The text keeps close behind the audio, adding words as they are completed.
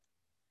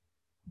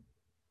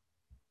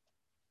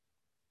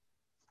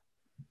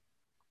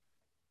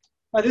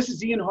Hi, this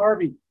is Ian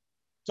Harvey,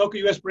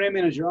 Tokyo US brand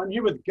manager. I'm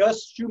here with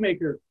Gus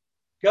Shoemaker.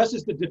 Gus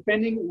is the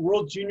defending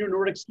World Junior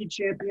Nordic Ski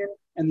Champion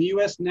and the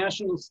US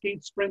National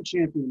Skate Sprint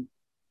Champion.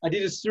 I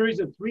did a series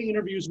of 3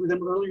 interviews with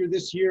him earlier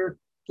this year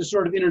to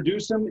sort of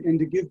introduce him and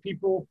to give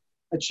people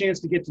a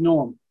chance to get to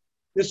know him.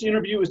 This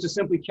interview is to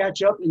simply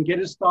catch up and get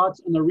his thoughts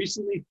on the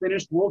recently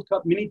finished World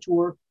Cup mini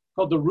tour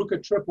called the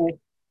Ruka Triple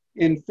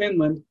in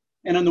Finland,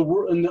 and on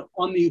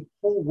the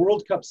whole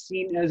World Cup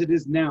scene as it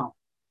is now.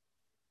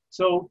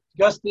 So,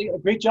 Gus, a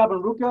great job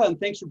on Ruka, and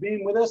thanks for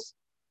being with us.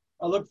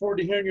 I look forward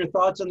to hearing your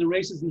thoughts on the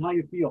races and how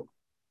you feel.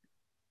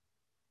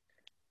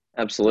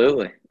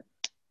 Absolutely.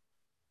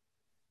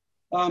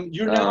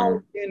 You're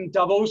now in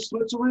Davos,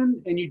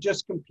 Switzerland, and you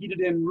just competed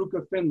in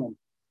Ruka, Finland.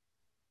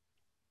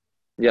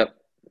 Yep,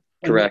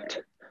 correct.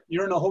 And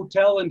you're in a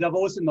hotel in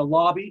Davos in the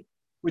lobby,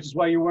 which is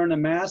why you're wearing a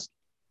mask,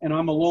 and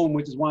I'm alone,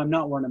 which is why I'm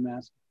not wearing a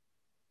mask.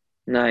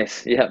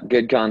 Nice. Yep,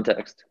 good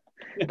context.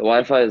 The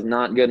Wi-Fi is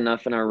not good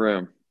enough in our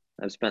room.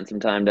 I've spent some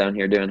time down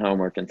here doing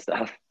homework and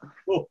stuff.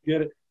 Cool,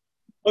 get it.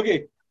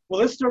 Okay, well,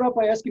 let's start off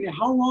by asking you,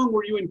 how long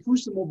were you in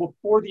Kuusamo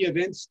before the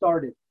event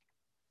started?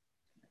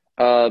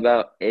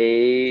 About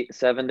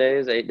 7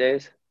 days, 8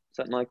 days,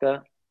 something like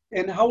that.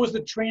 And how was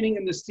the training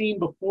and the scene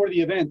before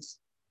the events?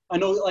 I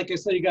know, like I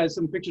said, you guys,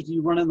 some pictures of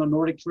you running the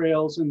Nordic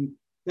trails and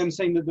them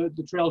saying that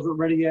the trails weren't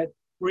ready yet.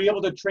 Were you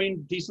able to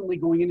train decently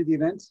going into the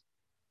events?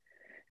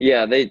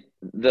 Yeah,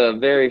 the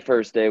very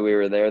first day we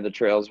were there, the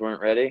trails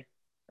weren't ready.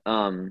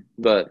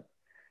 But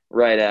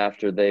right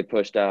after they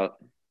pushed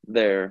out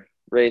their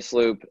race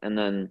loop, and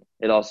then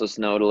it also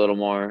snowed a little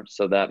more,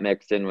 so that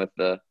mixed in with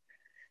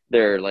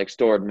their like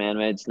stored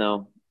man-made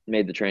snow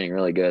made the training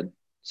really good.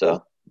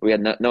 So we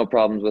had no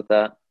problems with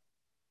that.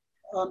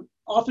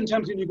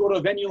 Oftentimes when you go to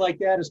a venue like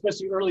that,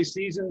 especially early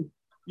season,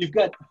 you've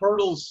got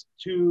hurdles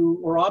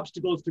or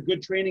obstacles to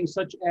good training,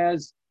 such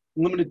as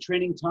limited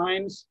training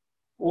times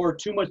or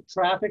too much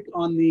traffic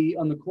on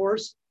the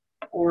course,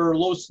 or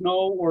low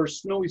snow or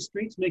snowy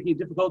streets making it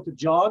difficult to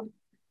jog.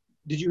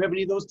 Did you have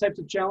any of those types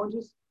of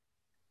challenges?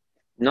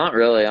 Not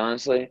really,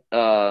 honestly.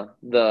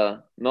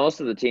 The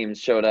most of the teams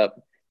showed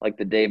up like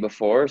the day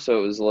before, so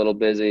it was a little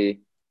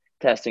busy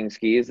testing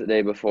skis the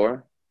day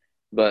before.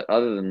 But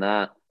other than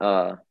that,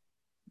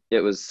 it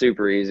was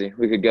super easy.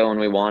 We could go when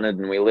we wanted,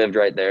 and we lived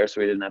right there, so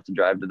we didn't have to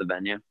drive to the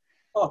venue.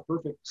 Oh,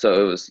 perfect.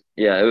 So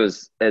it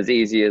was as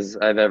easy as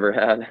I've ever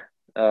had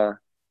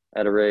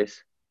at a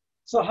race.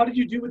 So how did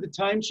you do with the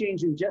time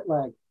change and jet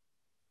lag?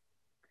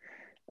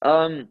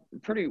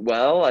 Pretty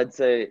well. I'd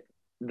say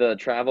the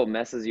travel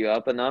messes you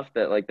up enough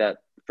that like that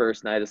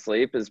first night of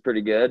sleep is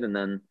pretty good, and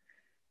then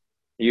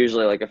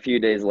usually like a few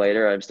days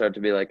later I'd start to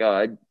be like, oh,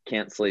 I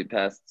can't sleep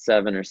past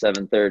 7 or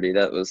 7:30.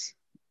 That was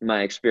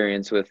my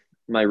experience with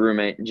my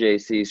roommate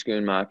JC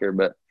Schoonmaker,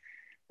 but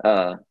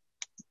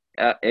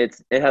it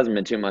hasn't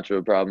been too much of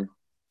a problem.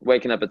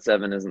 Waking up at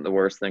 7 isn't the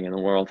worst thing in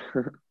the world.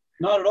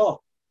 Not at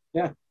all.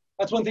 Yeah,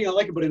 that's one thing I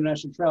like about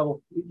international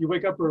travel. You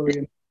wake up early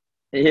and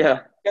yeah,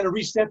 kind of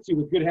resets you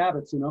with good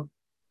habits, you know.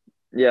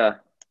 Yeah.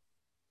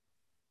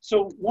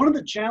 So one of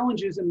the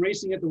challenges in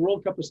racing at the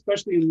World Cup,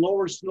 especially in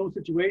lower snow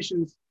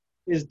situations,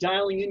 is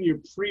dialing in your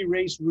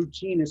pre-race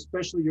routine,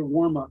 especially your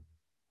warm-up.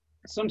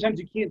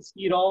 Sometimes you can't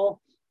ski at all,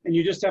 and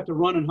you just have to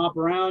run and hop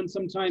around.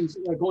 Sometimes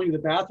going to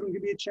the bathroom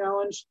can be a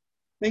challenge.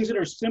 Things that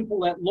are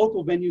simple at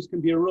local venues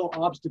can be a real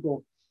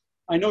obstacle.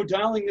 I know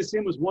dialing this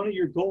in was one of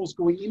your goals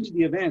going into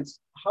the events.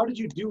 How did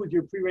you do with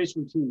your pre-race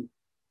routine?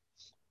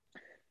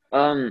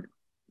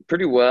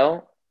 Pretty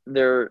well.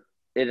 It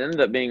ended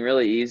up being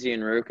really easy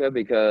in Ruka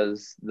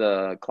because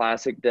the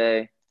classic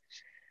day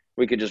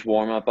we could just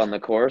warm up on the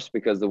course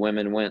because the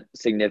women went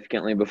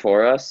significantly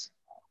before us,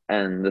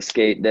 and the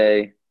skate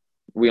day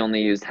we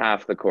only used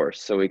half the course,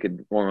 so we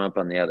could warm up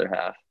on the other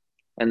half.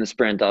 And the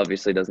sprint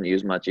obviously doesn't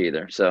use much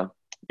either, so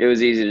it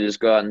was easy to just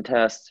go out and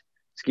test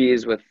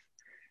skis with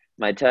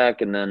my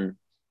tech, and then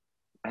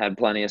I had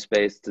plenty of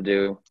space to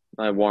do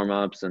my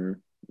warm-ups, and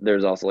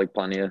there's also like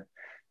plenty of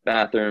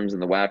bathrooms,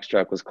 and the wax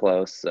truck was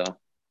close, so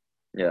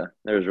yeah,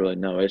 there was really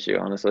no issue,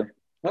 honestly.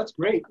 That's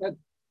great. That,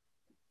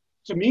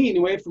 to me,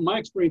 anyway, from my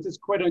experience, it's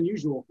quite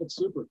unusual. That's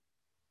super.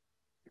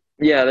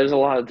 Yeah, there's a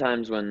lot of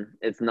times when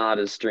it's not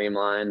as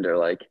streamlined, or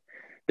like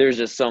there's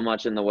just so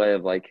much in the way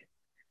of like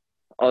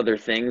other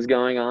things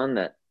going on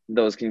that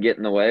those can get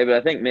in the way. But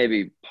I think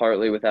maybe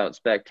partly without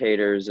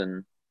spectators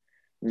and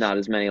not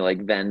as many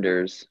like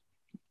vendors,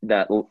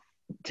 that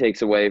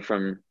takes away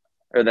from,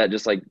 or that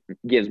just like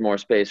gives more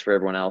space for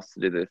everyone else to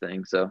do their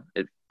thing. So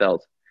it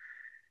felt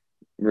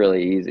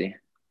really easy.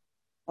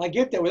 I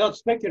get that. Without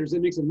spectators,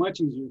 it makes it much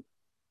easier.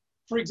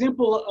 For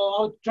example,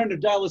 I'll try to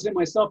dial this in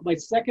myself. My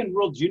second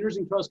World Juniors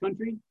in cross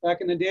country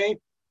back in the day,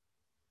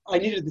 I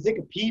needed to take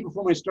a pee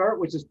before my start,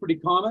 which is pretty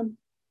common.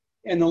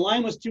 And the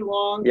line was too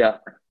long. Yeah.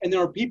 And there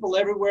were people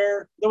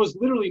everywhere. There was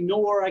literally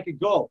nowhere I could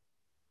go.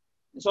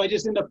 So I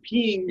just ended up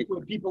peeing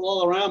with people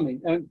all around me.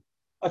 And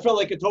I felt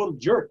like a total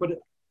jerk, but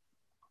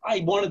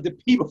I wanted to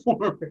pee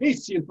before a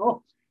race, you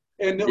know?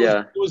 And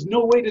there was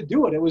no way to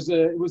do it. It was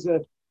a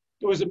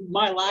it was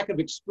my lack of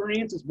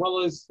experience as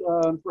well as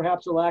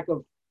perhaps a lack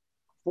of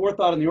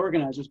forethought in the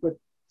organizers. But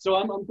so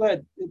I'm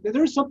glad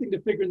there's something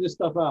to figuring this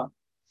stuff out.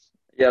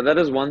 Yeah, that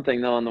is one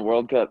thing though in the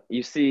World Cup.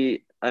 You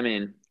see, I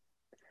mean,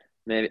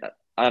 maybe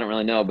I don't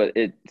really know, but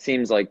it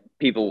seems like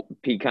people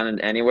pee kind of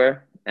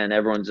anywhere, and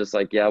everyone's just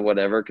like, yeah,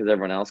 whatever, because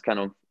everyone else kind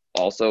of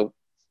also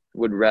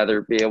would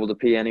rather be able to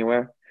pee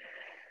anywhere.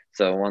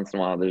 So once in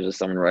a while, there's just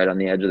someone right on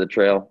the edge of the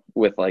trail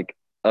with like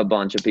a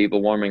bunch of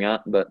people warming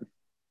up, but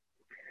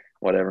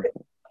whatever,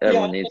 Yeah,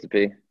 everyone needs to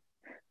pee.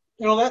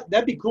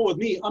 that'd be cool with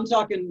me. I'm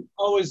talking.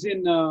 I was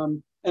in a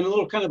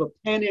little kind of a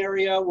pen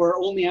area where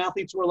only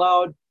athletes were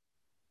allowed,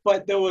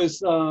 but there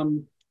was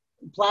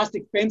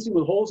plastic fencing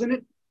with holes in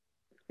it,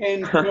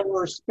 and there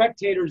were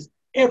spectators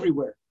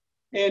everywhere,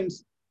 and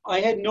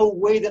I had no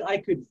way that I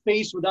could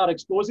face without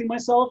exposing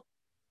myself,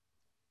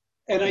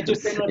 and I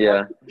just ended up Yeah.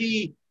 having to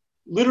be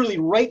literally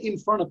right in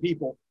front of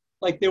people,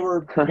 like they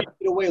were 3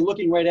 feet away,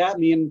 looking right at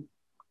me, and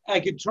I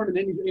could turn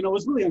it any. It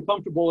was really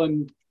uncomfortable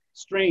and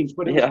strange,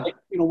 but it was Yeah. like,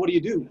 what do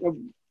you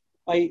do?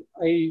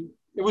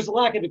 It was a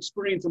lack of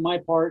experience on my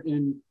part,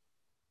 and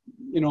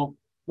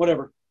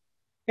whatever.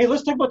 Hey,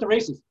 let's talk about the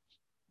races.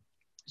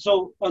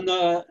 So on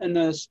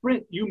the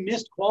sprint, you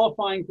missed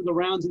qualifying for the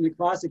rounds in the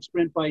classic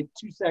sprint by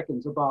 2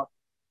 seconds. About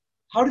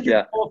how did your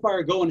Yeah.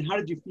 qualifier go, and how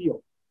did you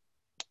feel?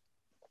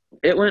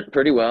 It went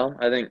pretty well.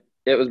 I think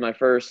it was my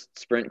first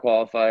sprint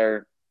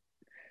qualifier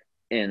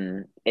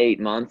in 8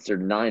 months or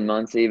 9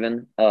 months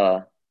even.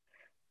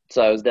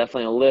 So I was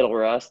definitely a little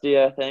rusty,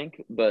 I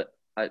think, but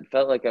I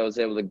felt like I was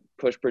able to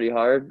push pretty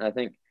hard. I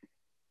think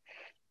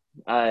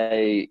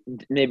I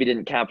maybe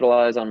didn't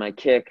capitalize on my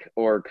kick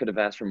or could have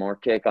asked for more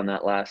kick on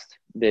that last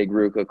big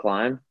Ruka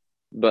climb.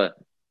 But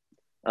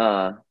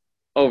uh,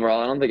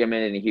 overall, I don't think I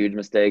made any huge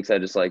mistakes. I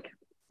just like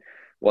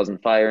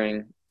wasn't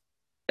firing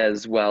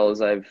as well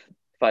as I've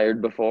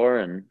fired before,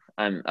 and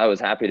I was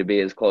happy to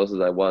be as close as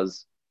I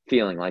was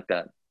feeling like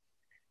that.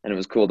 And it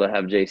was cool to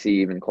have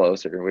JC even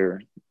closer. We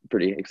were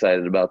pretty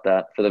excited about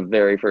that for the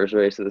very first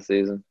race of the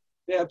season.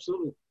 Yeah,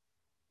 absolutely.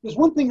 There's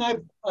one thing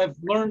I've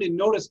learned and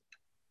noticed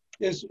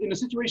is in a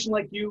situation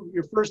like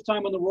your first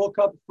time on the World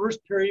Cup,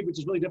 first period, which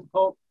is really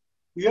difficult,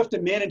 you have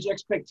to manage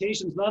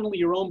expectations, not only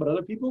your own, but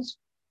other people's.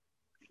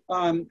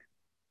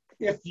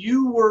 If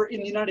you were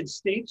in the United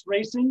States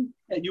racing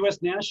at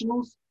U.S.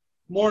 Nationals,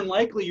 more than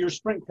likely your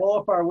sprint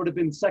qualifier would have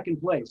been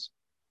second place.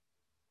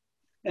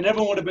 And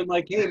everyone would have been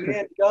like, hey,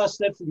 man, Gus,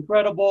 that's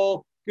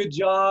incredible. Good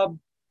job.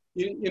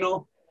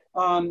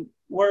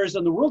 Whereas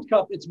on the World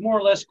Cup, it's more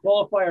or less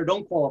qualify or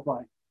don't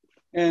qualify.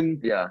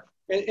 And Yeah.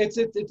 it's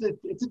an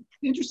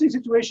interesting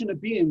situation to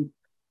be in.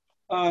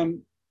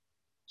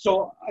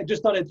 So I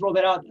just thought I'd throw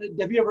that out.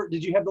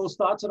 Did you have those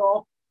thoughts at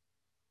all?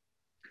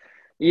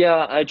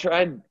 Yeah, I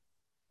tried.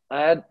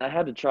 I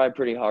had to try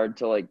pretty hard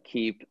to like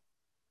keep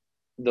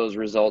those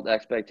result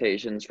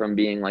expectations from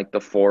being like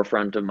the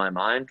forefront of my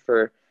mind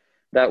for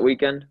that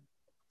weekend.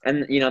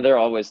 And they're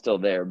always still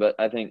there, but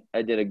I think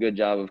I did a good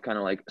job of kind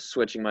of like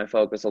switching my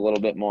focus a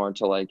little bit more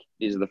to like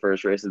these are the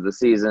first races of the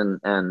season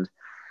and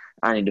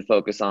I need to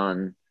focus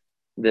on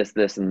this,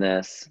 and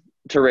this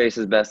to race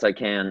as best I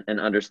can and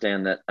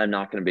understand that I'm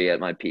not going to be at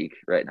my peak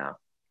right now.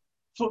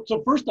 So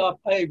first off,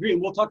 I agree,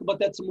 and we'll talk about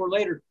that some more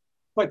later.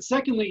 But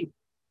secondly,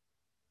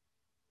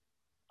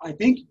 I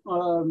think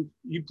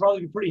you'd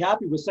probably be pretty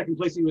happy with second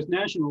place in U.S.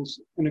 Nationals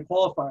in a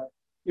qualifier.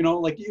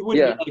 Like it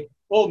wouldn't Yeah. be like,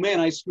 oh man,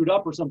 I screwed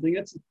up or something.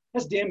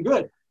 That's damn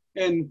good.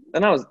 And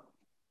And I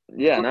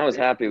was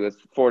happy with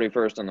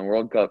 41st on the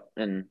World Cup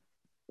and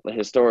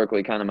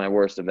historically kind of my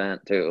worst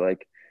event too.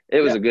 Like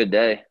it was yeah, a good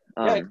day.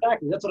 yeah,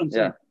 exactly. That's what I'm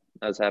saying.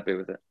 Yeah, I was happy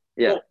with it.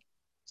 Yeah. Cool.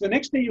 So the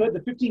next day you had the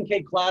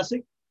 15K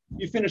Classic.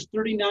 You finished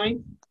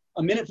 39th,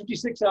 a minute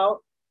 56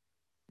 out.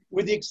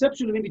 With the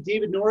exception of maybe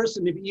David Norris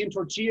and maybe Ian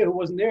Torchia, who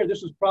wasn't there,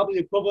 this was probably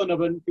the equivalent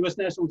of a U.S.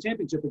 National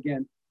Championship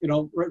again,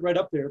 right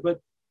up there. But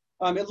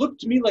it looked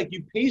to me like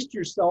you paced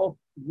yourself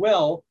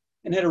well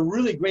and had a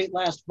really great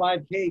last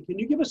 5K. Can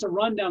you give us a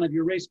rundown of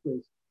your race,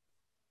 please?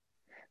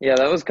 Yeah,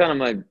 that was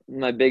kind of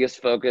my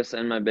biggest focus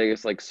and my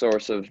biggest like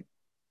source of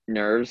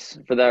nerves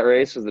for that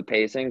race was the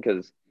pacing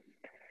because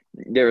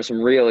there were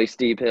some really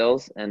steep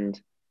hills and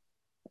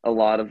a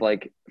lot of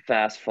like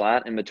fast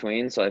flat in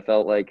between. So I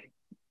felt like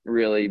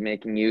really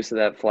making use of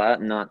that flat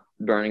and not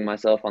burning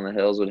myself on the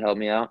hills would help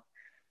me out.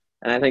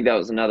 And I think that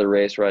was another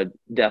race where I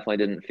definitely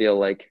didn't feel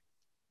like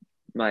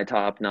my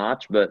top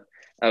notch, but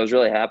I was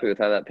really happy with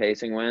how that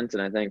pacing went.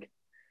 And I think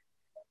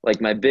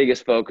like my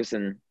biggest focus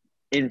in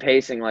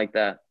pacing like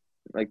that,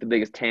 like the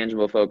biggest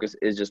tangible focus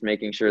is just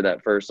making sure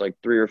that first like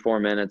 3 or 4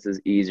 minutes is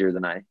easier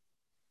than I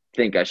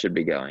think I should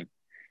be going.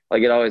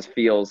 Like it always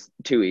feels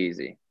too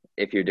easy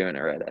if you're doing it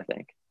right, I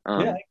think.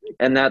 Yeah.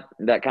 And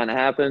that kind of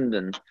happened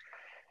and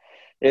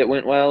it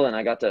went well. And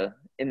I got to,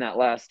 in that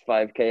last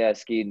 5K, I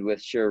skied with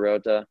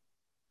Shirota,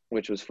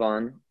 which was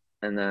fun.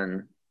 And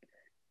then,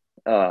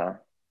 yeah,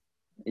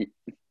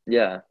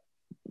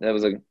 it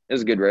was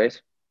a good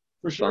race.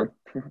 For sure.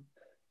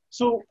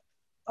 So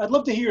I'd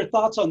love to hear your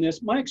thoughts on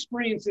this. My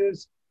experience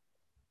is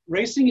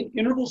racing an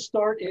interval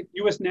start at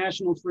U.S.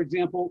 Nationals, for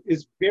example,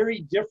 is very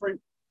different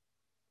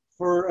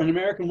for an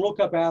American World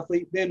Cup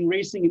athlete than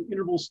racing an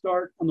interval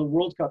start on the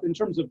World Cup in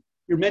terms of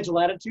your mental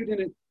attitude. And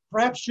it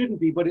perhaps shouldn't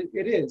be, but it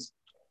is.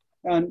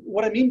 And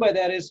what I mean by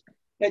that is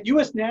at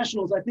U.S.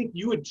 Nationals, I think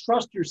you would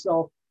trust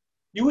yourself.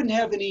 You wouldn't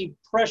have any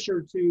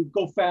pressure to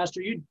go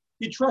faster. You'd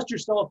trust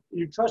yourself,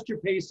 you trust your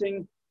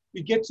pacing,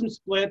 you get some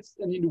splits,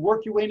 and you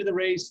work your way into the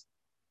race.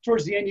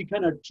 Towards the end, you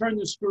kind of turn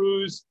the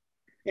screws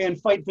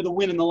and fight for the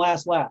win in the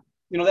last lap.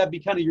 You know, that'd be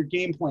kind of your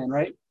game plan,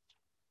 right?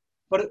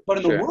 But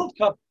in the World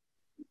Cup,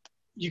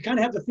 you kind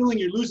of have the feeling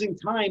you're losing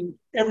time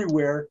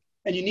everywhere,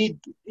 and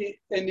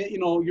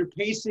your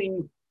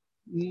pacing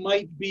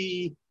might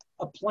be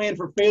a plan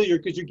for failure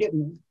because you're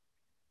getting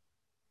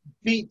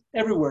beat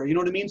everywhere. You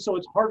know what I mean? So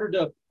it's harder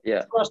to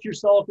trust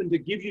yourself and to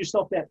give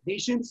yourself that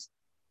patience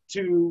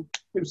to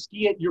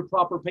ski at your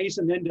proper pace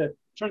and then to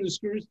turn the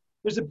screws.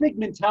 There's a big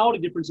mentality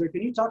difference there.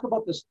 Can you talk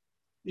about this,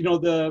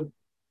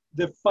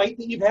 the fight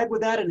that you've had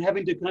with that and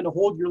having to kind of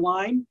hold your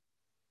line?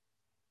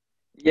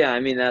 Yeah, I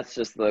mean, that's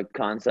just the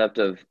concept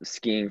of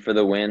skiing for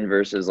the win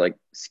versus like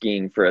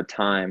skiing for a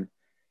time.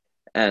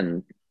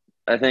 And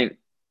I think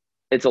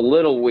it's a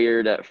little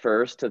weird at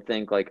first to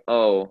think like,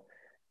 oh,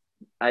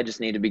 I just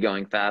need to be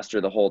going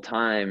faster the whole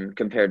time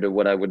compared to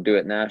what I would do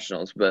at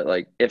nationals. But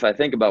like, if I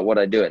think about what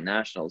I do at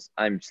nationals,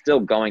 I'm still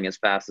going as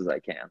fast as I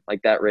can.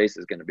 Like that race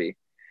is going to be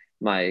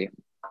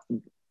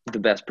the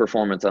best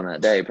performance on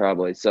that day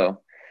probably.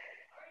 So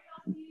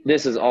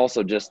this is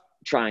also just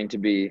trying to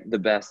be the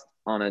best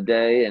on a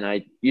day.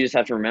 And you just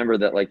have to remember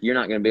that like, you're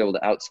not going to be able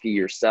to out ski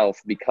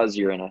yourself because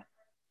you're in a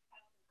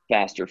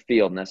faster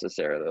field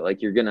necessarily.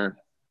 Like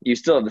you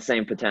still have the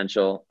same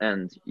potential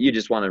and you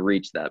just want to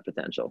reach that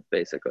potential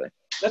basically.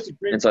 That's a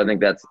great And so I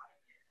think that's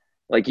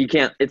like,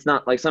 it's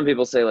not like some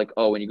people say like,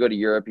 oh, when you go to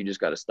Europe, you just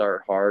got to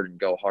start hard and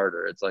go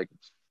harder. It's like,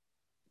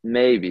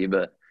 maybe,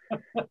 but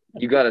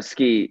you got to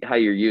ski how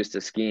you're used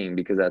to skiing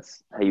because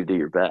that's how you do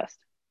your best.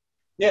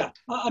 Yeah.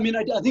 I mean,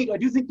 I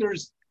do think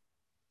there's,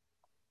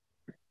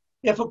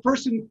 if a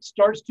person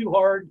starts too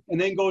hard and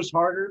then goes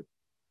harder,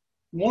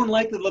 more than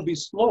likely they'll be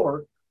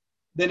slower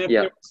than if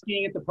they're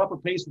skiing at the proper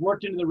pace,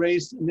 worked into the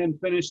race, and then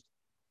finished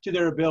to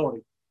their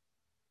ability.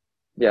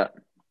 Yeah.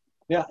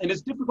 Yeah, and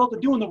it's difficult to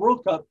do in the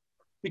World Cup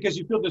because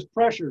you feel this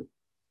pressure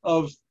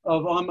of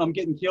I'm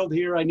getting killed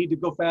here. I need to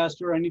go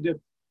faster.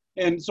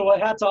 And so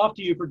hats off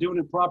to you for doing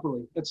it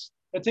properly.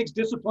 It takes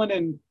discipline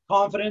and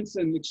confidence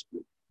and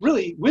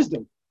really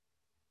wisdom.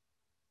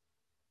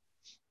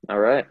 All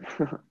right.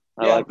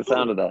 I like the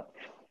sound of that.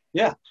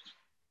 Yeah.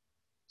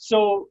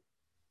 So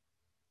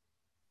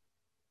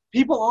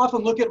people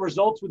often look at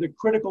results with a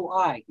critical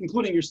eye,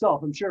 including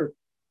yourself, I'm sure.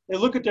 They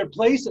look at their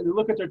place and they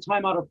look at their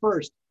time out of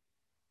first.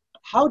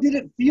 How did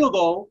it feel,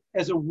 though,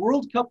 as a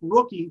World Cup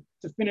rookie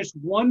to finish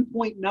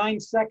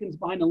 1.9 seconds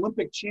behind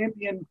Olympic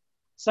champion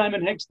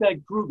Simon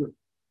Hegstad Kruger?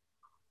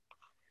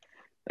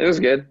 It was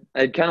good.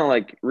 It kind of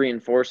like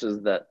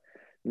reinforces that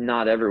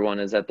not everyone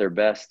is at their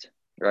best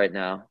right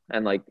now.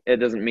 And like, it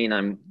doesn't mean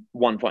I'm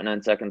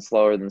 1.9 seconds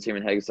slower than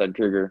Simon Hegstad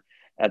Kruger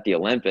at the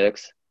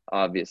Olympics,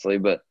 obviously,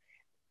 but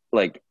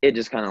like, it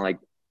just kind of like,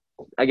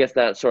 I guess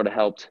that sort of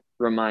helped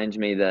remind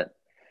me that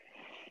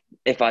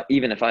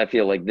even if I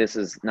feel like this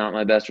is not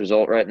my best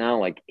result right now,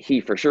 like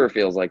he for sure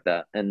feels like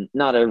that. And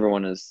not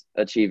everyone is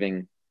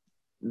achieving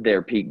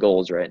their peak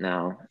goals right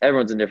now.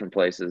 Everyone's in different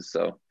places.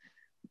 So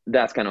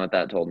that's kind of what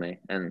that told me.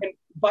 And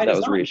that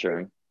was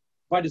reassuring.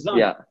 By design.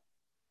 Yeah.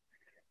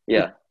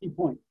 Yeah. Key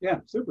point. Yeah.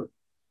 Super.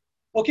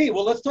 Okay.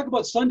 Well, let's talk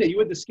about Sunday. You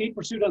had the skate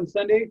pursuit on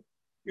Sunday.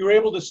 You were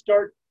able to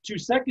start 2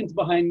 seconds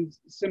behind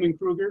Simon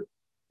Kruger,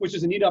 which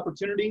is a neat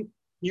opportunity.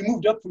 You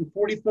moved up from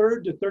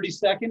 43rd to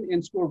 32nd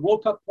and scored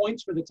World Cup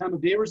points for the time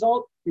of day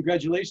result.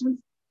 Congratulations.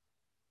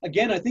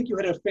 Again, I think you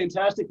had a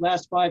fantastic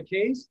last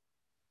 5Ks.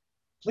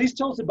 Please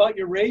tell us about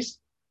your race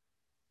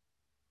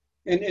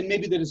and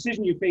maybe the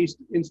decision you faced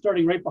in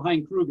starting right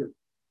behind Kruger.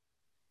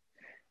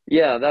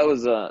 Yeah, that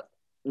was a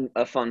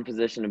fun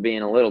position to be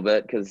in a little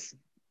bit because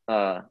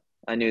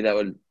I knew that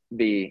would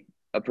be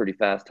a pretty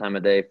fast time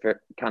of day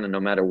for kind of no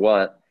matter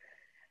what.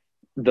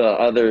 The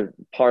other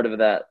part of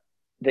that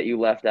you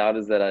left out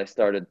is that I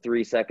started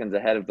 3 seconds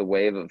ahead of the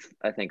wave of,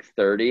 I think,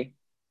 30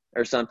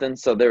 or something.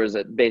 So there was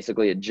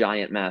basically a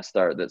giant mass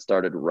start that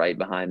started right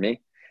behind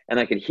me. And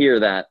I could hear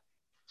that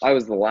I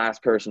was the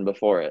last person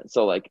before it.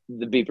 So like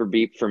the beeper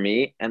beep for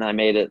me, and I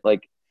made it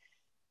like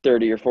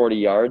 30 or 40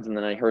 yards. And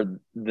then I heard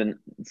the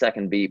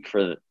second beep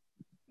for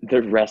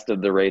the rest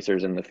of the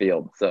racers in the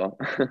field. So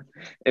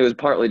it was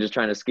partly just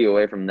trying to ski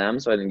away from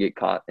them so I didn't get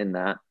caught in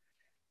that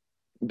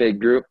big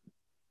group.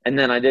 And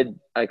then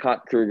I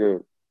caught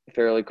Kruger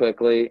fairly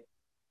quickly,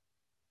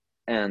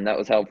 and that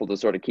was helpful to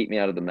sort of keep me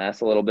out of the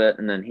mess a little bit.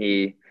 And then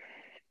he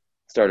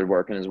started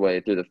working his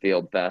way through the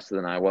field faster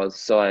than I was.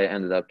 So I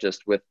ended up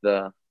just with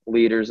the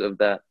leaders of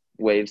that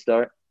wave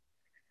start,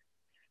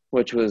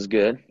 which was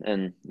good.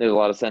 And there's a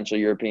lot of Central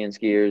European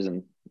skiers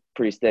and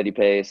pretty steady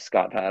pace.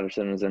 Scott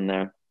Patterson was in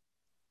there.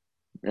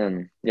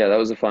 And yeah, that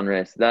was a fun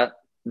race. The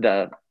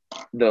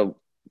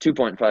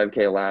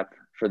 2.5K lap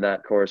for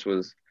that course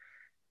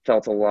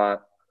felt a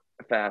lot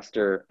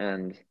faster,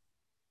 and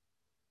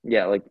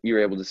yeah, like you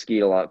were able to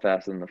ski a lot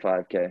faster than the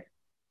 5K.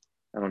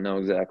 I don't know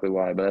exactly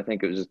why, but I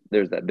think it was just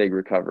there's that big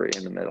recovery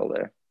in the middle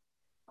there.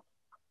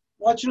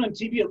 Watching on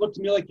TV, it looked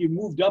to me like you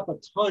moved up a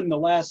ton the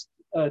last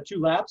 2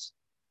 laps.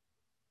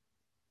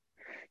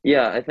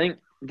 Yeah, I think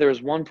there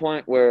was one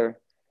point where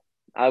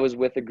I was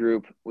with a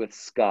group with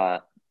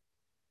Scott,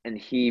 and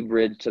he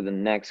bridged to the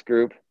next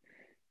group,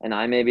 and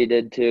I maybe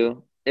did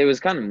too. It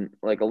was kind of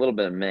like a little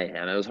bit of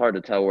mayhem. It was hard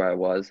to tell where I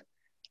was,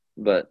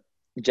 but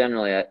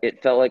generally,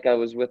 it felt like I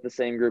was with the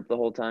same group the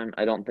whole time.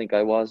 I don't think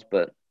I was,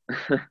 but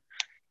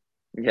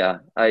yeah,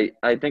 I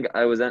think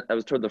I was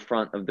toward the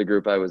front of the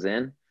group I was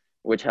in,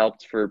 which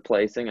helped for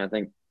placing. I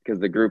think because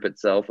the group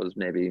itself was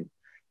maybe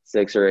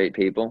 6 or 8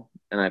 people,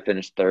 and I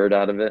finished third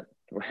out of it,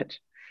 which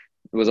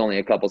was only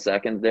a couple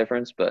seconds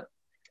difference, but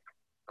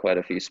quite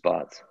a few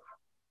spots.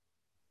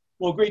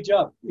 Well, great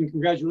job and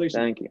congratulations.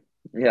 Thank you.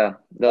 Yeah,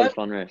 that was a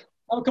fun race.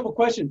 I have a couple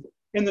questions.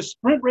 In the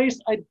sprint race,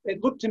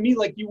 it looked to me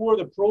like you wore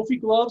the Profi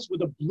gloves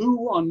with a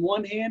blue on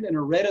one hand and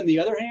a red on the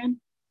other hand.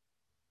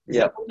 Is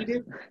that what you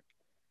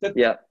did?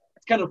 Yeah.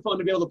 It's kind of fun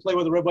to be able to play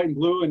with the red, white, and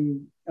blue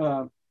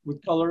and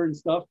with color and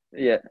stuff.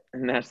 Yeah,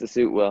 and match the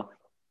suit well.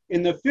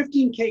 In the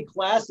 15K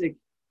Classic,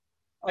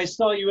 I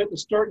saw you at the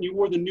start and you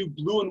wore the new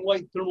blue and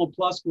white Thermal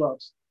Plus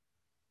gloves.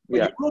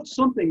 But you wrote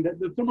something that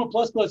the Thermal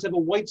Plus gloves have a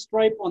white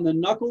stripe on the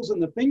knuckles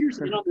and the fingers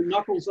and on the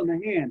knuckles on the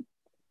hand.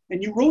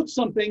 And you wrote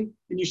something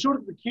and you showed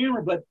it to the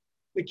camera, but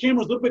the camera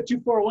was a little bit too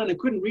far away and I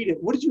couldn't read it.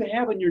 What did you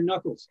have on your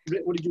knuckles?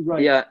 What did you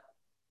write? Yeah,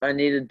 I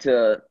needed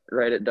to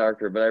write it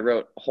darker, but I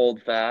wrote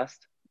 "Hold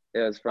Fast." It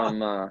was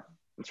from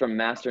it's from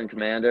Master and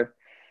Commander,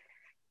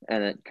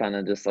 and it kind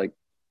of just like,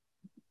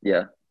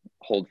 yeah,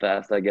 hold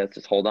fast. I guess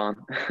just hold on.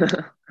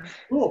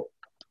 Cool.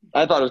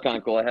 I thought it was kind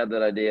of cool. I had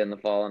that idea in the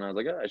fall, and I was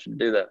like, oh, I should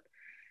do that.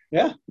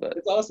 Yeah, but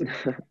that's awesome.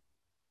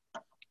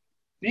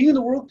 Being in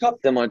the World Cup,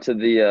 similar to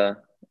the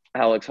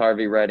Alex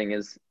Harvey writing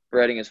his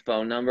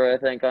phone number, I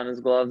think, on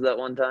his gloves that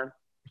one time.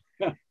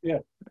 Yeah.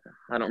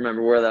 I don't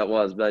remember where that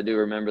was, but I do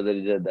remember that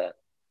he did that.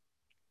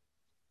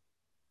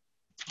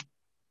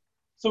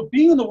 So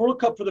being in the World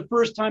Cup for the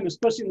first time,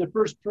 especially in the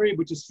first period,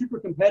 which is super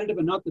competitive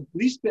and not the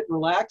least bit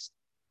relaxed,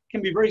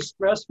 can be very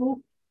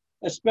stressful,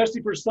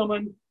 especially for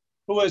someone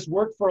who has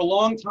worked for a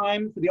long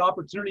time for the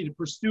opportunity to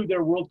pursue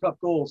their World Cup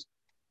goals.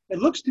 It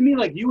looks to me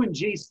like you and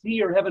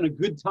JC are having a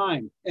good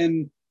time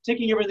and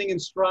taking everything in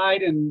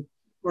stride and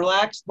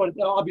relaxed, but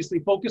obviously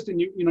focused,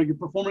 and you're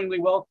performing really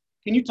well.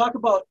 Can you talk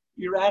about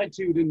your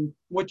attitude and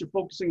what you're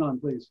focusing on,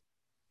 please?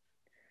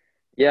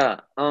 Yeah,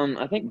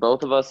 I think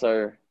both of us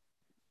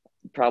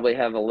probably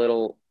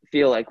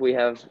feel like we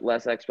have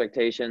less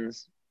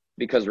expectations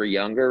because we're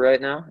younger right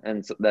now,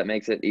 and so that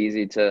makes it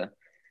easy to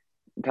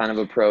kind of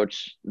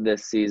approach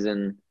this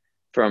season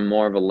from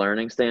more of a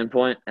learning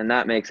standpoint, and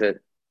that makes it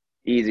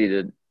easy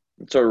to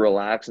sort of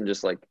relax and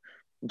just like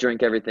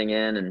drink everything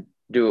in and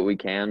do what we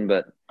can,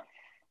 but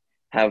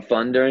have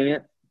fun during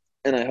it.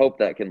 And I hope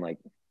that can like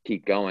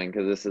keep going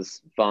because this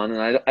is fun,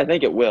 and I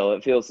think it will.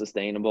 It feels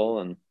sustainable,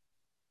 and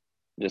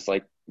just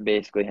like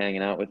basically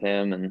hanging out with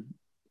him and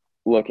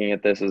looking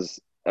at this as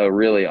a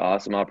really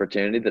awesome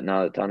opportunity that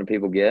not a ton of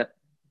people get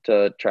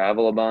to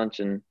travel a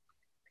bunch and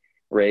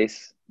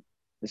race,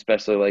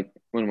 especially like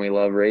when we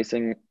love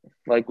racing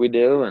like we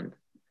do. And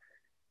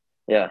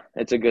yeah,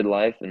 it's a good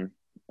life, and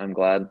I'm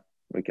glad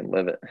we can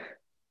live it.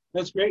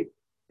 That's great.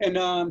 And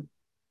I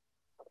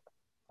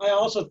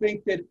also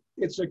think that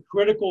it's a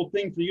critical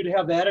thing for you to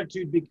have the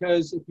attitude,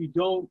 because if you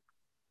don't,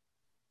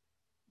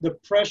 the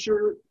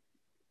pressure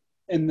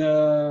and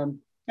the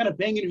kind of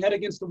banging your head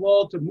against the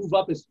wall to move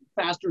up is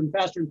faster and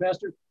faster and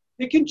faster,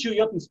 it can chew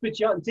you up and spit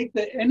you out and take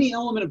any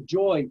element of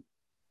joy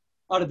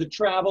out of the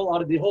travel,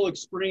 out of the whole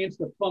experience,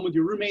 the fun with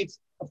your roommates,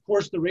 of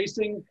course, the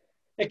racing.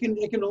 It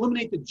can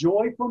eliminate the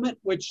joy from it,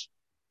 which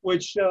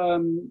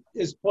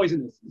is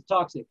poisonous, it's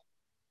toxic.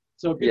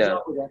 So good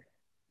job with that.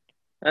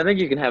 I think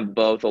you can have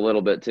both a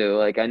little bit too.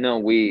 Like I know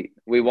we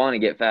want to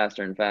get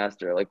faster and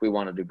faster. Like we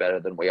want to do better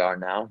than we are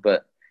now,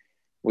 but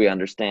we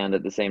understand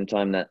at the same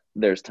time that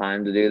there's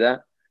time to do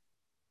that.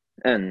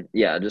 And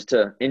yeah, just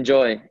to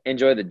enjoy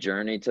the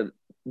journey to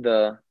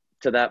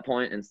that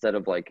point instead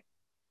of like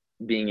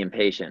being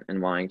impatient and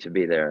wanting to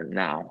be there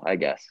now, I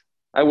guess.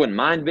 I wouldn't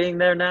mind being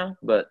there now,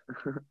 but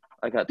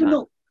I got time.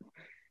 No.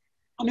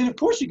 I mean, of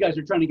course you guys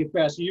are trying to get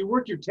faster. You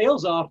worked your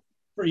tails off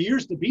for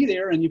years to be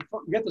there, and you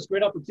get this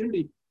great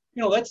opportunity.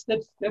 That's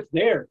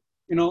there.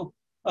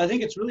 I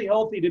think it's really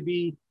healthy to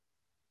be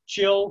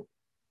chill,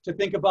 to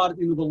think about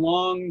the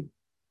long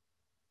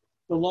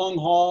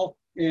haul,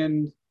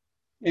 and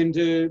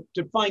to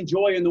find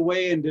joy in the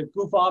way and to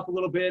goof off a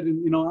little bit.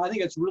 And, I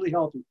think it's really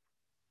healthy.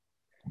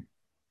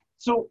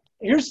 So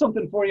here's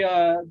something for you.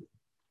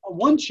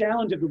 One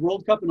challenge of the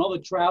World Cup and all the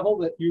travel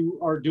that you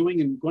are doing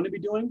and going to be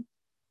doing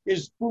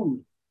is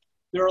food.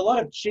 There are a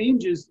lot of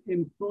changes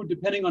in food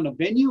depending on the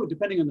venue,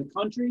 depending on the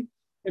country.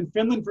 In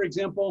Finland, for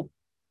example,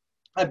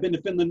 I've been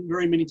to Finland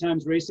very many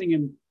times racing,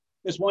 and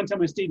this one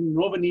time I stayed in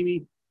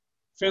Rovaniemi.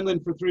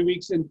 Finland for 3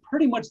 weeks, and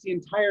pretty much the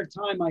entire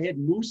time I had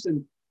moose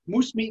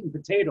meat and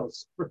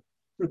potatoes for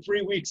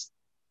 3 weeks.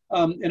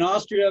 In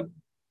Austria,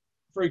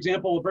 for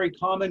example, a very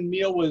common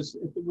meal was,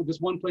 with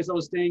this one place I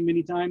was staying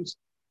many times,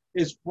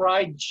 is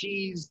fried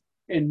cheese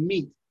and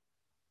meat.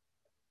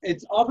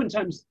 It's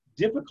oftentimes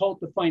difficult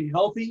to find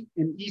healthy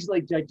and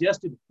easily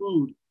digested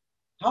food.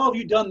 How have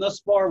you done thus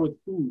far with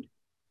food?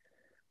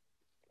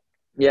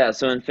 Yeah,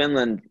 so in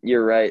Finland,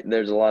 you're right.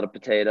 There's a lot of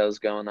potatoes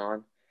going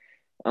on.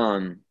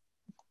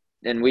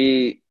 And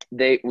we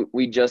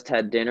just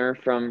had dinner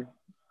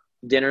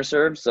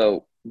served,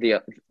 so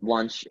the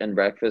lunch and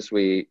breakfast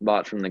we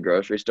bought from the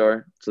grocery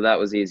store. So that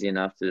was easy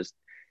enough to just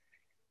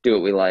do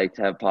what we liked,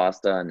 have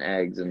pasta and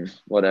eggs and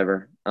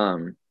whatever.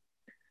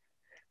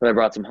 But I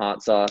brought some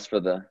hot sauce for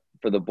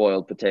the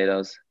boiled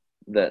potatoes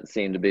that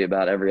seemed to be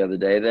about every other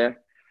day there.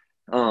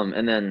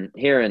 And then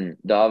here in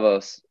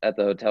Davos at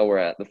the hotel we're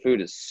at, the food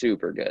is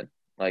super good.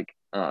 Like,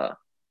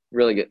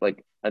 really good.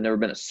 Like, I've never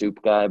been a soup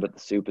guy, but the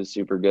soup is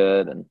super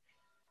good. And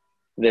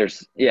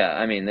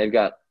they've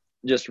got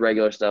just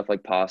regular stuff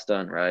like pasta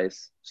and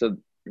rice. So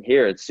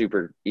here it's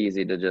super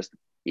easy to just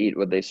eat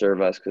what they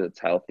serve us because it's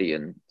healthy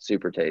and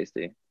super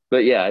tasty.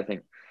 But yeah, I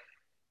think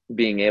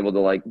being able to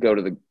like go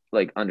to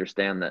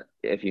understand that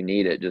if you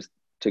need it, just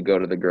to go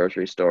to the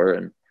grocery store,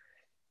 and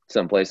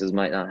some places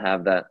might not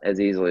have that as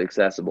easily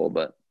accessible,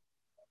 but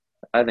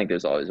I think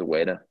there's always a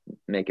way to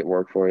make it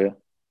work for you.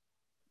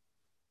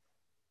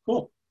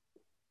 Cool.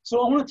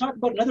 So I want to talk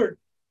about another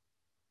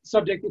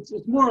subject. It's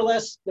more or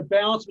less the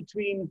balance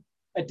between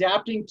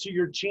adapting to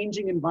your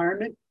changing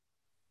environment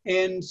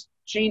and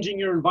changing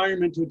your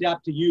environment to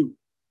adapt to you,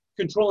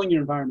 controlling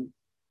your environment.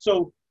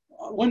 So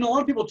when a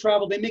lot of people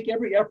travel, they make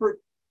every effort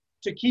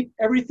to keep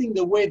everything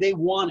the way they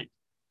want it,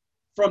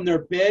 from their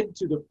bed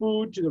to the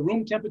food, to the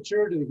room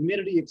temperature, to the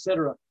humidity,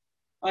 etc.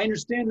 I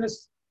understand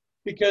this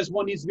because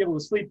one needs to be able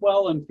to sleep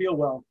well and feel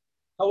well.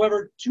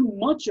 However, too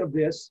much of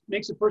this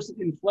makes a person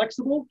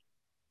inflexible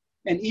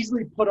and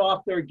easily put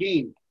off their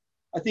game.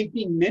 I think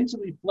being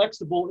mentally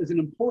flexible is an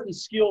important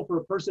skill for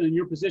a person in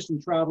your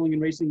position, traveling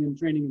and racing and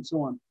training and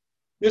so on.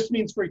 This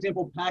means, for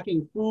example,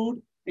 packing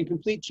food and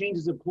complete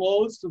changes of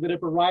clothes so that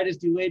if a ride is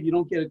delayed, you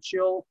don't get a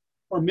chill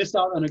or miss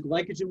out on a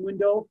glycogen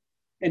window,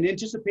 and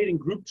anticipating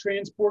group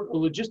transport or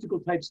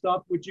logistical type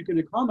stuff, which you can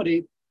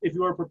accommodate if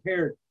you are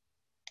prepared.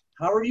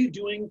 How are you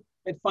doing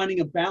at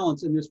finding a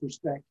balance in this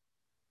respect?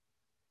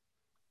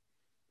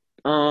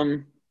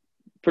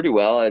 Pretty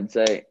well, I'd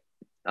say.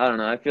 I don't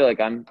know. I feel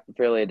like I'm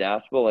fairly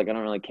adaptable. Like, I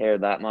don't really care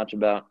that much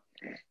about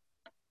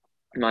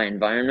my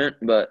environment,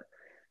 but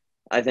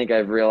I think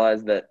I've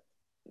realized that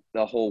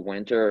the whole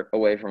winter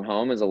away from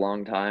home is a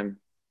long time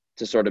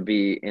to sort of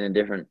be in a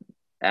different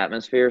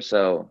atmosphere.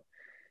 So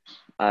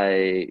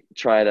I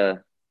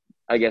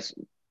guess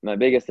my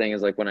biggest thing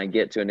is like when I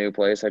get to a new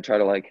place, I try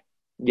to like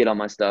get all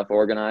my stuff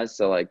organized.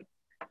 So like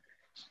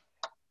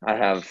I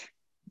have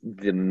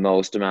the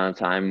most amount of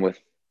time with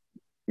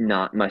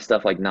not my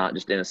stuff, like not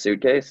just in a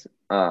suitcase.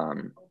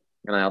 And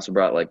I also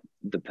brought like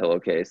the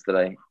pillowcase that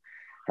I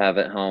have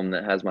at home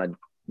that has my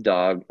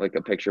dog, like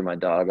a picture of my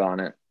dog on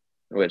it,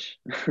 which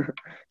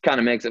kind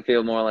of makes it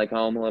feel more like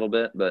home a little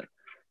bit. But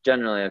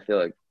generally I feel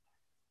like,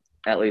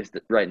 at least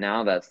right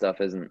now, that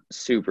stuff isn't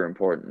super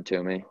important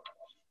to me.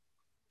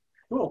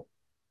 Cool.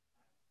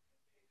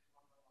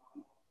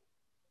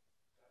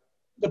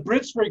 The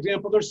Brits, for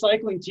example, their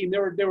cycling team,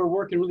 they were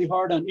working really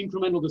hard on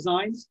incremental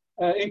designs,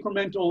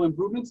 incremental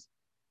improvements.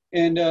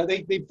 And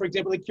they, for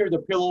example, they carry their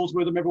pillows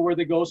with them everywhere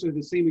they go, so they're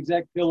the same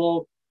exact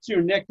pillow, so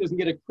your neck doesn't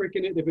get a crick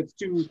in it if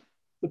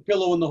the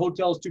pillow in the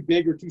hotel is too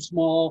big or too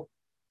small.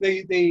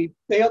 They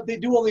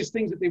do all these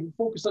things that they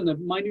focus on the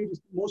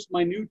most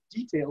minute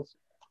details.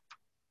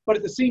 But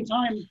at the same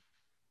time,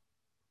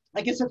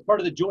 I guess that's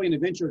part of the joy and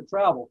adventure of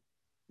travel,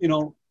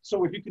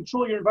 So if you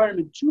control your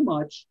environment too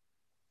much,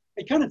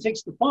 it kind of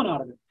takes the fun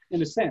out of it,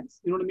 in a sense.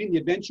 You know what I mean? The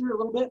adventure a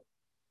little bit.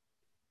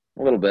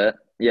 A little bit,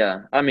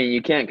 yeah. I mean,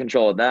 you can't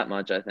control it that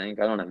much. I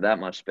think I don't have that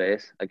much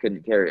space. I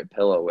couldn't carry a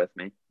pillow with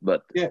me,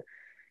 but yeah,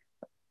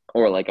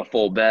 or like a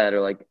full bed,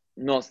 or like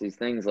most of these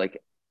things,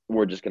 like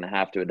we're just gonna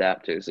have to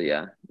adapt to. So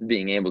yeah,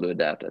 being able to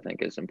adapt, I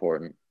think, is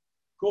important.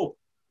 Cool.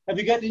 Have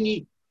you got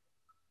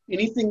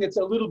anything that's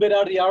a little bit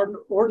out of the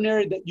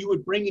ordinary that you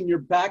would bring in your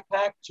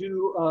backpack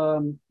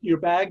to your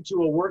bag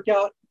to a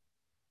workout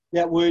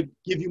that would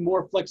give you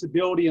more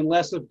flexibility and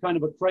less of kind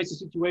of a crisis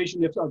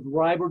situation if a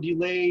drive were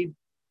delayed?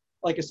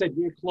 Like I said,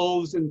 your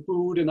clothes and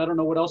food, and I don't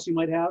know what else you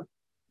might have.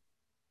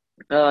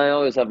 I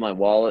always have my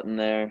wallet in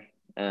there,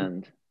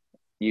 and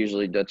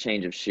usually a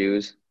change of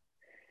shoes,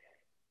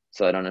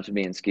 so I don't have to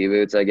be in ski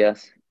boots, I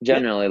guess.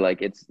 Generally,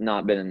 like, it's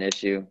not been an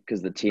issue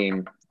because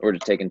we're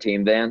just taking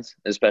team vans,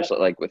 especially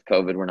like with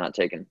COVID, we're not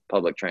taking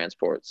public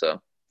transport. So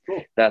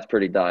cool. That's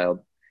pretty dialed.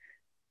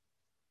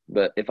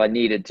 But if I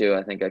needed to,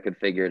 I think I could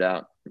figure it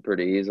out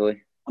pretty easily.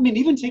 I mean,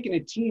 even taking a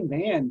team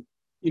van,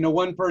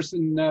 one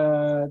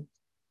person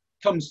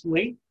comes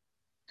late,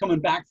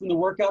 coming back from the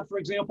workout, for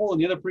example, and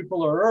the other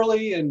people are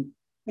early. And,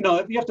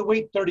 if you have to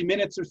wait 30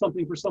 minutes or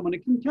something for someone,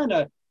 it can kind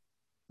of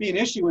be an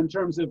issue in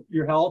terms of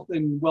your health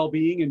and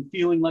well-being and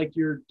feeling like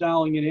you're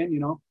dialing it in,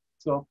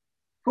 So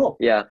cool.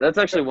 Yeah, that's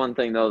actually one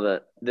thing though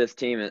that this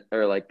team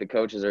or like the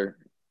coaches are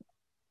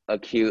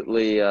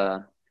acutely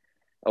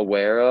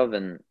aware of,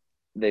 and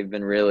they've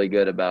been really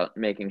good about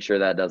making sure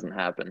that doesn't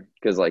happen.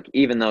 Because like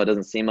even though it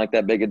doesn't seem like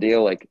that big a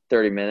deal, like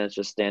 30 minutes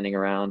just standing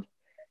around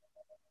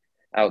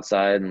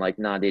outside and like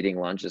not eating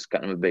lunch is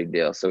kind of a big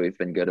deal. So we've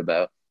been good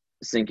about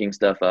syncing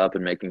stuff up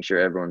and making sure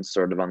everyone's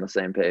sort of on the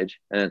same page.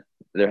 And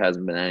there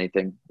hasn't been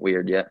anything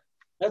weird yet.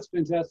 That's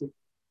fantastic.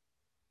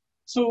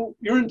 So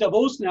you're in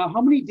Davos now.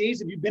 How many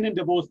days have you been in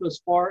Davos thus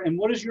far? And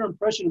what is your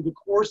impression of the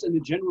course and the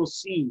general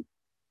scene?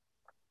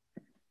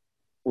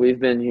 We've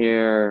been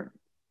here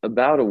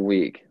about a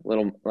week, a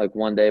little like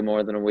one day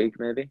more than a week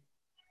maybe.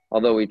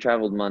 Although we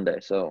traveled Monday,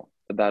 so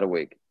about a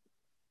week.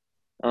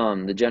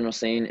 The general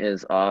scene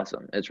is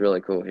awesome. It's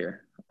really cool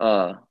here.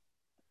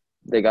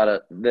 They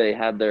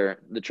had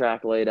the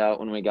track laid out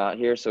when we got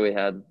here, so we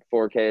had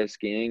 4K of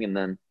skiing, and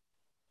then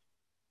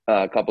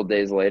a couple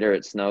days later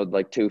it snowed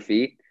like 2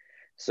 feet.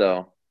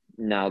 So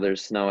now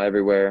there's snow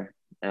everywhere,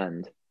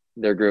 and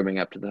they're grooming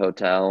up to the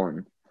hotel,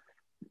 and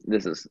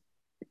this is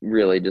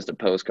really just a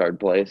postcard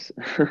place.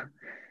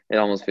 It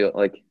almost feels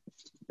like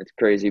it's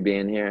crazy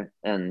being here,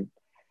 and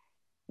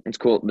it's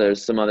cool.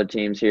 There's some other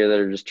teams here that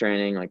are just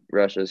training, like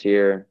Russia's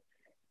here,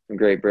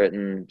 Great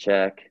Britain,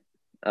 Czech,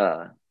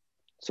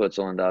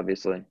 Switzerland,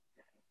 obviously.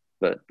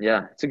 But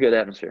yeah, it's a good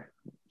atmosphere.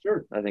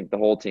 Sure. I think the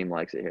whole team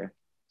likes it here.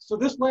 So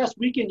this last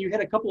weekend, you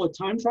had a couple of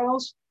time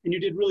trials, and you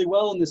did really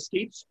well in the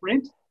skate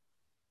sprint.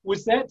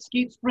 Was that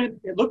skate sprint,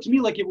 it looked to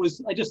me like it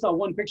was, I just saw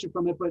one picture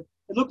from it, but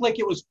it looked like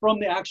it was from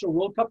the actual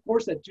World Cup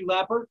course, that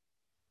 2-lapper.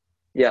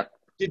 Yeah.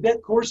 Did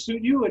that course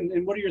suit you,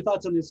 and what are your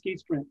thoughts on the skate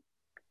sprint?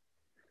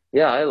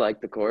 Yeah, I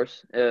like the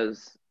course.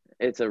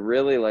 It's a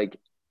really like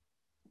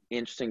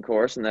interesting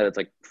course in that it's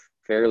like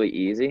fairly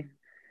easy.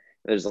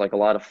 There's like a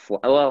lot of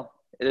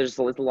there's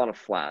a lot of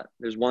flat.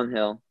 There's one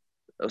hill,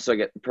 so I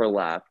get per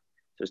lap.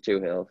 There's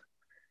 2 hills,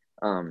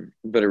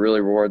 but it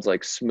really rewards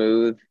like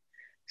smooth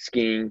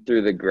skiing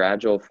through the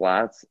gradual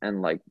flats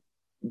and like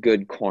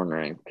good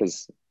cornering,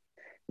 because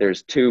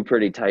there's 2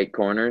 pretty tight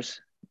corners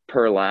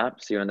per lap,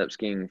 so you end up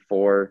skiing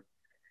 4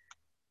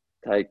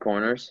 tight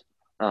corners.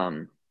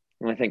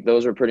 And I think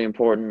those are pretty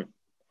important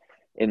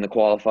in the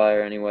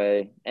qualifier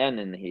anyway, and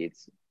in the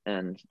heats,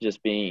 and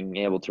just being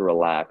able to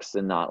relax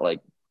and not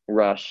like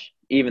rush,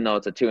 even though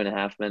it's a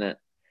 2.5 minute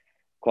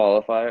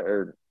qualifier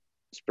or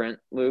sprint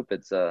loop.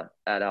 It's at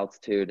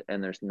altitude,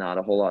 and there's not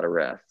a whole lot of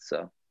rest.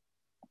 So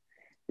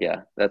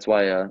yeah, that's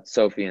why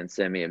Sophie and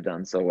Simi have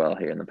done so well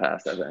here in the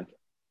past, I think.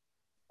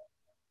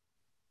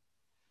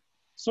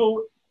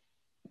 So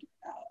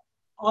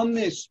on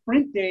the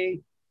sprint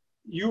day,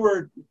 you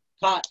were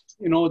caught,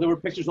 there were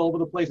pictures all over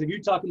the place. Like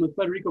you talking with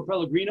Federico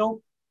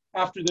Pellegrino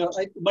after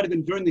it might have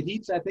been during the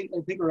heats, I think,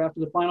 or after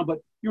the final, but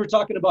you were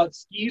talking about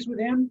skis with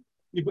him.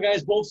 You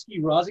guys both ski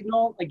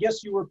Rossignol. I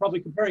guess you were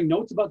probably comparing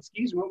notes about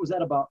skis. What was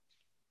that about?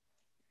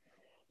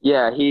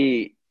 Yeah,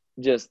 he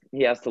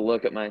has to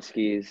look at my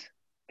skis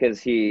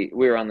because we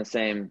were on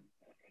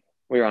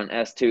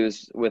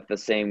S2s with the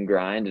same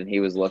grind, and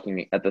he was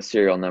looking at the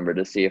serial number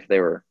to see if they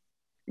were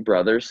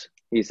brothers,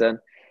 he said,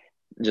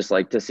 just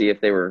like to see if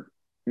they were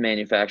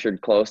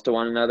manufactured close to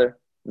one another.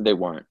 They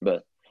weren't,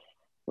 but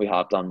we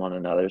hopped on one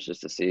another's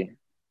just to see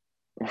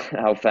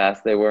how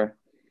fast they were.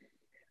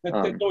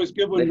 That's always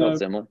good when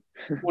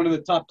one of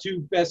the top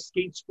 2 best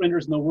skate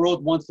sprinters in the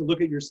world wants to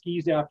look at your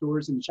skis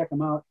afterwards and check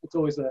them out. It's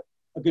always a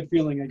good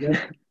feeling, I guess.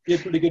 You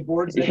had pretty good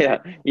boards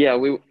there. Yeah.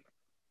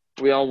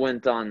 We all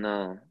went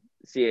on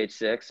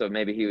CH6, so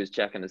maybe he was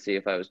checking to see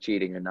if I was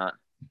cheating or not.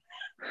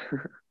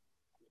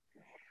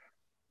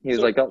 He was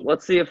like, oh,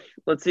 let's see if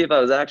I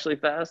was actually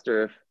fast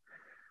or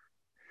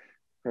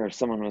if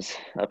someone was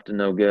up to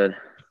no good.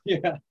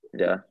 Yeah.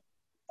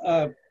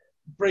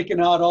 Breaking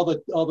out all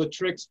the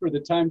tricks for the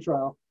time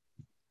trial.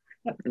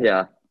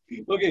 Yeah.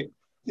 Okay.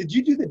 Did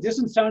you do the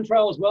distance time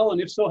trial as well?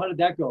 And if so, how did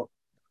that go?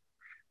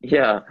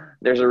 Yeah.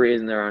 There's a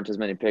reason there aren't as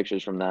many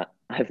pictures from that,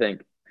 I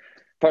think.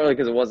 Partly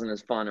because it wasn't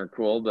as fun or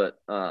cool, but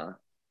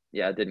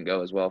yeah, it didn't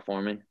go as well for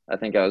me. I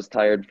think I was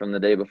tired from the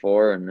day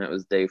before, and it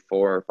was day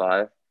 4 or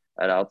 5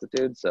 at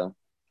altitude. So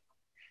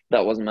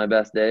that wasn't my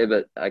best day,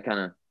 but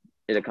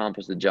it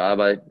accomplished the job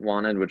I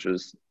wanted, which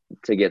was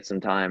to get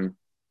some time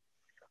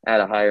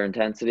at a higher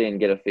intensity and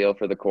get a feel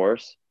for the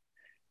course.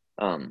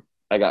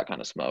 I got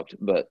kind of smoked,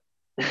 but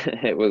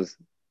it was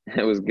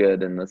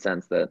good in the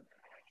sense that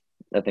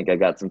I think I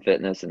got some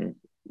fitness and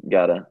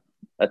got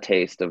a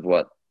taste of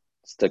what's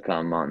to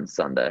come on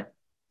Sunday.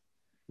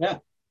 Yeah.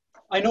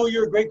 I know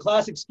you're a great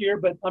classic skier,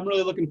 but I'm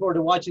really looking forward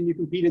to watching you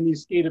compete in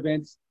these skate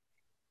events.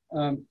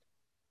 I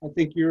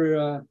think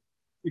you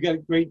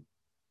got great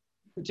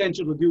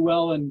potential to do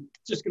well, and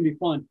it's just going to be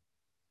fun.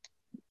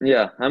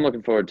 Yeah, I'm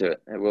looking forward to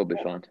it. It will be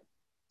fun.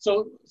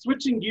 So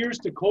switching gears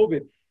to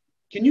COVID,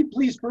 can you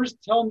please first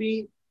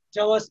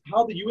tell us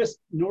how the U.S.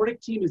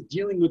 Nordic team is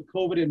dealing with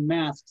COVID and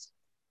masks?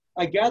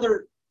 I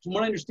gather, from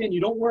what I understand,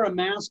 you don't wear a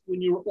mask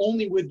when you're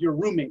only with your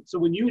roommate. So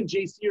when you and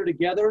JC are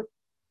together,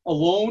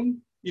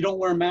 alone, you don't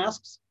wear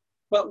masks,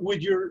 but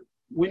when you're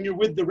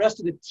with the rest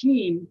of the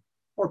team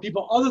or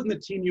people other than the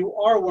team, you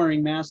are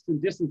wearing masks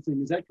and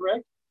distancing. Is that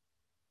correct?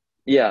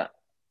 Yeah.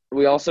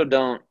 We also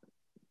don't,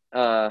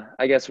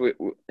 I guess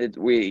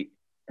we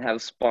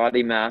have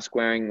spotty mask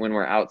wearing when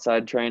we're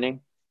outside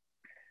training.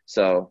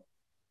 So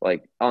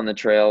like on the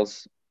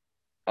trails,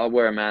 I'll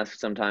wear a mask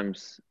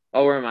sometimes.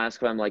 I'll wear a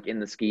mask if I'm like in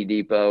the ski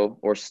depot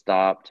or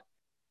stopped,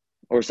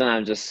 or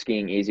sometimes just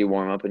skiing easy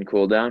warm up and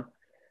cool down.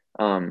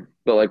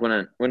 But like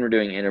when we're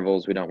doing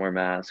intervals, we don't wear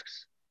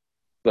masks.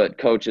 But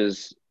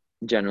coaches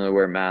generally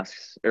wear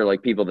masks, or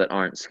like people that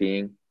aren't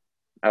skiing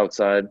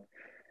outside.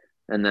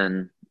 And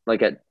then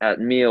like at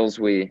meals,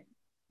 we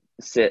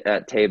sit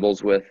at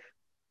tables with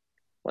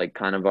like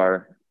kind of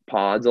our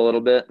pods a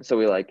little bit.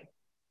 So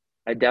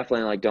I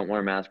definitely like don't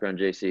wear a mask around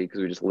JC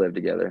because we just live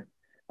together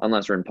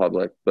unless we're in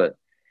public. But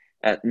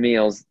at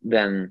meals,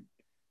 then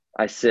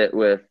I sit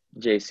with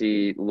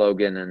JC,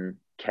 Logan, and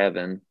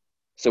Kevin.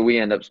 So we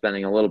end up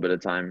spending a little bit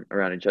of time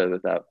around each other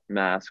without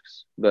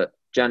masks. But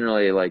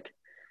generally, like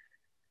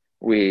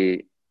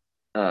we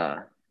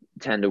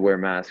tend to wear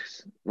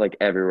masks like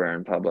everywhere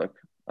in public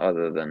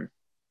other than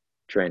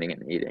training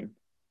and eating.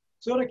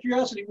 So out of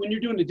curiosity, when you're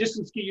doing the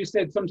distance ski, you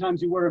said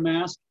sometimes you wear a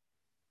mask.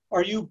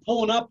 Are you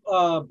pulling up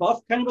a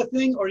buff kind of a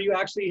thing, or you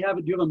actually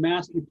do you have a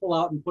mask that you pull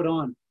out and put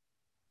on?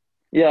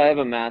 Yeah, I have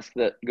a mask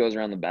that goes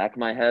around the back of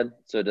my head,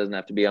 so it doesn't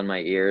have to be on my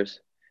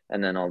ears.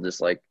 And then I'll just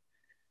like,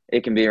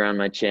 it can be around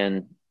my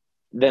chin.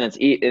 Then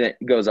it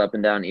goes up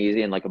and down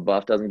easy, and like a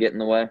buff doesn't get in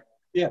the way.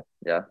 Yeah.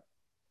 Yeah.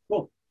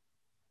 Cool.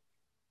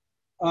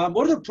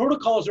 What other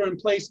protocols are in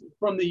place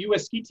from the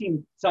U.S. ski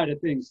team side of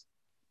things?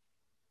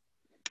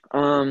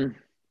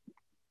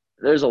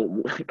 There's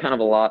a kind of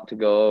a lot to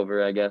go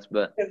over, I guess,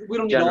 but We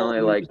don't need generally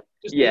all like,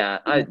 just yeah,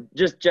 I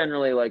just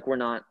generally like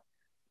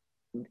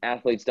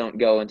athletes don't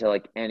go into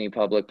like any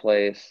public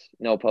place,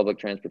 no public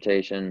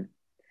transportation.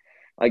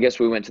 I guess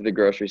we went to the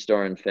grocery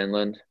store in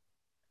Finland.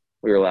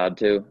 We were allowed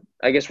to.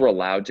 I guess we're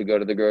allowed to go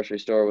to the grocery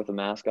store with a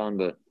mask on,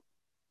 but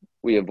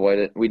we avoid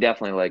it. We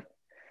definitely like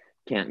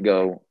can't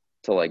go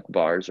to like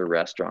bars or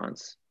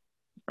restaurants.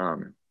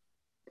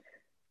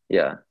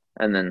 Yeah.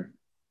 And then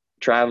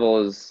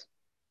travel is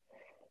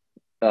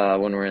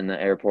when we're in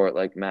the airport,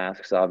 like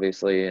masks,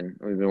 obviously, and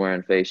we've been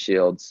wearing face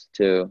shields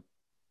too.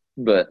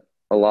 But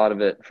a lot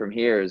of it from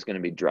here is going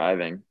to be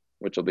driving,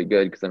 which will be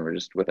good because then we're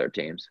just with our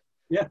teams.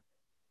 Yeah.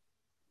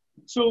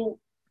 So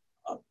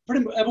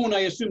pretty much everyone,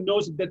 I assume,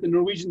 knows that the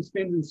Norwegians,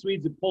 Finns, and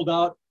Swedes have pulled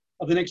out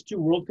of the next two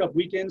World Cup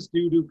weekends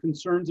due to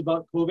concerns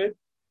about COVID.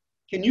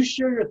 Can you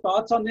share your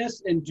thoughts on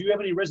this, and do you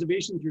have any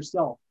reservations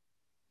yourself?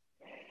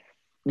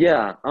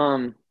 Yeah,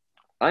 I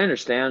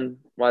understand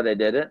why they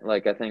did it.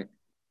 Like, I think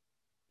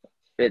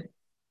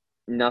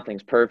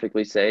nothing's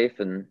perfectly safe,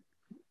 and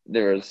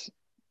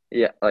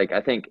like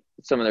I think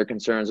some of their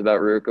concerns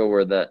about Ruka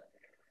were that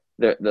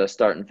the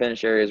start and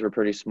finish areas were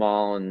pretty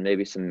small, and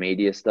maybe some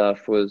media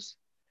stuff was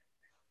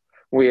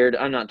weird.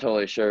 I'm not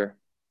totally sure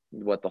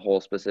what the whole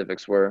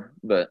specifics were,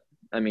 but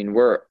I mean,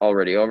 we're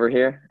already over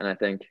here, and I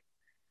think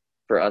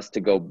for us to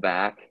go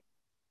back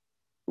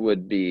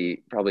would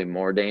be probably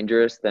more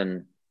dangerous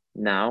than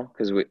now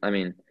because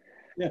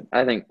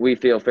I think we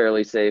feel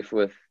fairly safe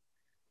with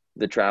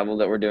the travel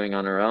that we're doing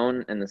on our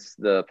own, and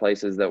the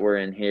places that we're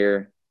in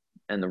here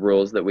and the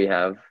rules that we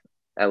have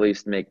at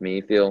least make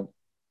me feel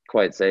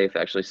quite safe,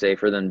 actually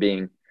safer than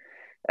being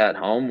at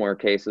home where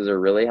cases are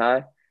really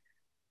high.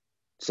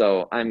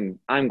 So I'm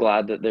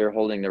glad that they're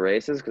holding the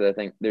races because I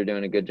think they're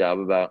doing a good job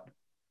about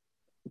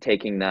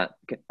taking that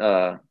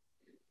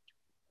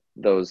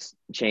those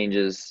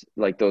changes,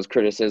 like those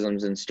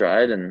criticisms in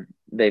stride, and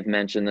they've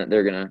mentioned that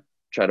they're going to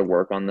try to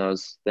work on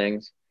those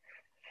things.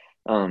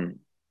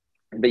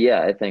 But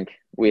yeah, I think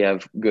we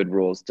have good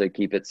rules to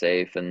keep it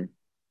safe, and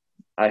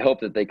I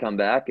hope that they come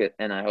back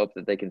and I hope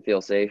that they can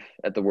feel safe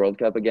at the World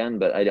Cup again,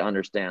 but I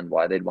understand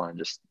why they'd want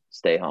to just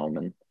stay home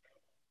and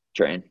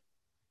train.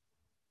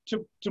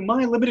 To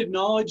my limited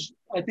knowledge,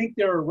 I think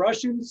there are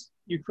Russians,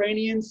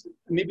 Ukrainians,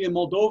 maybe a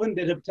Moldovan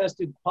that have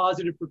tested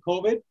positive for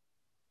COVID.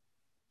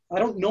 I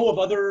don't know of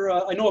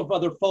I know of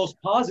other false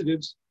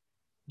positives.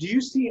 Do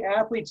you see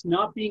athletes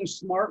not being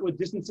smart with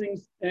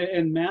distancing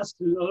and masks?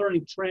 Are there any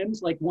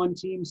trends? Like one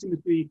team seems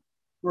to be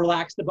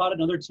relaxed about it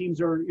and other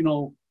teams are,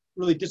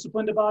 really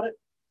disciplined about it?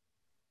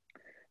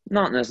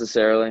 Not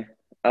necessarily.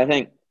 I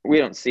think we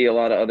don't see a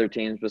lot of other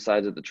teams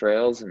besides at the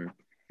trails, and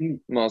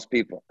most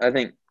people, I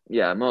think,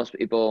 most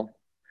people,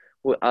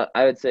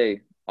 I would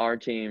say our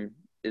team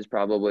is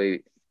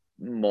probably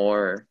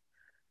more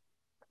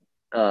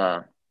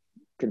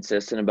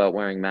consistent about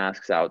wearing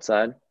masks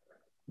outside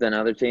than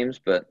other teams,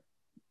 but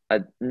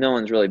no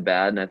one's really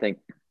bad, and I think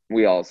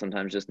we all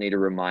sometimes just need a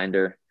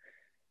reminder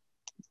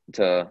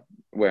to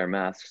wear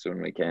masks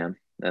when we can.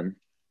 And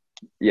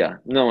yeah,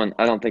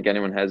 I don't think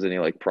anyone has any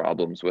like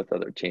problems with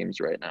other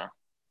teams right now.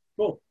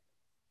 Cool.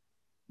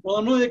 Well,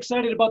 I'm really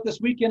excited about this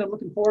weekend. I'm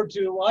looking forward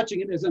to watching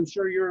it, as I'm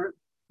sure you're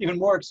even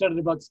more excited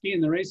about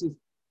skiing the races.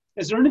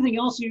 Is there anything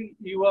else you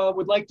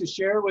would like to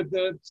share with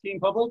the skiing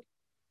public?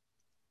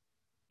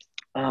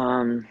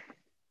 Um,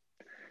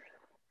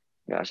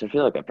 Gosh, I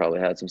feel like I probably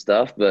had some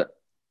stuff, but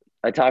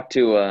I talked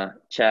to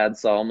Chad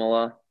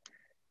Salmela,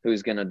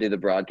 who's going to do the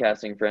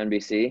broadcasting for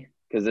NBC,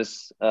 because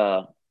this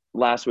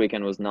last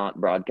weekend was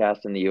not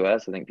broadcast in the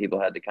U.S. I think people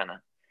had to kind of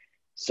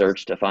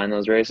search to find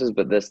those races,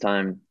 but this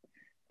time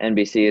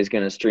NBC is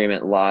going to stream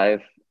it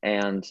live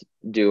and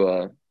do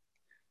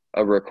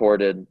a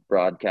recorded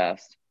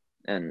broadcast.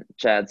 And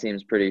Chad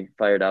seems pretty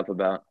fired up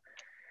about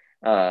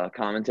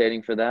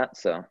commentating for that.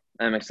 So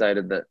I'm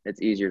excited that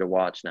it's easier to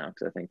watch now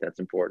because I think that's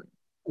important.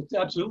 It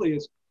absolutely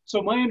is.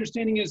 So my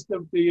understanding is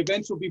the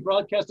events will be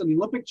broadcast on the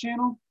Olympic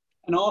Channel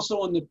and also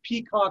on the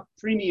Peacock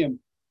Premium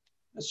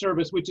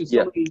service, which is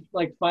Yep. only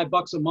like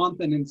 $5 a month,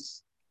 and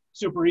it's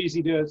super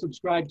easy to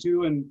subscribe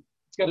to, and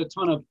it's got a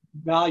ton of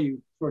value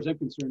as far as I'm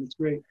concerned. It's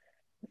great.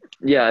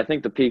 Yeah, I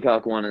think the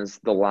Peacock one is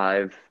the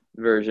live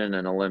version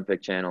and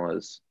Olympic Channel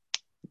is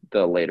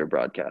the later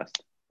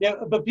broadcast. Yeah,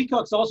 but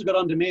Peacock's also got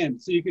on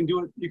demand, so you can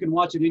do it. You can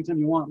watch it anytime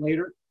you want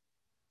later.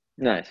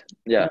 Nice.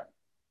 Yeah, Yeah.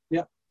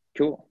 yeah.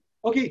 Cool.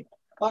 Okay,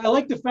 I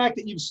like the fact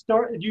that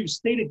you've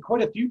stated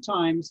quite a few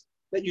times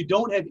that you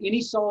don't have any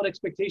solid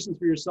expectations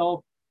for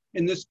yourself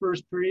in this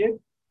first period,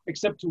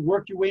 except to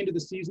work your way into the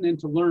season and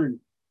to learn.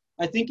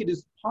 I think it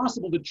is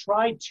possible to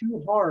try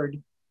too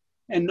hard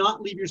and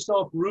not leave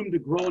yourself room to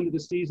grow into the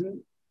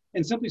season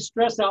and simply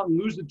stress out and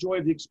lose the joy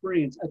of the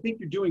experience. I think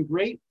you're doing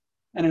great,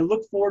 and I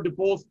look forward to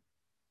both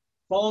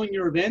following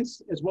your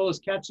events as well as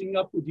catching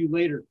up with you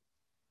later.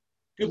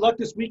 Good luck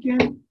this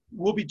weekend.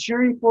 We'll be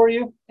cheering for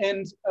you.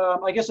 And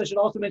I guess I should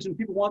also mention, if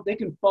people want, they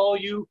can follow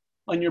you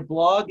on your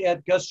blog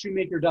at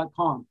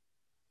gusshoemaker.com.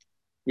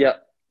 Yeah.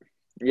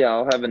 Yeah,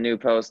 I'll have a new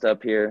post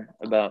up here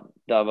about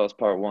Davos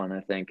Part 1, I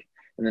think,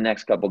 in the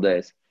next couple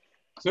days.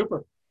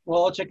 Super.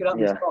 Well, I'll check it out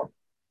Yeah. myself.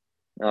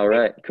 All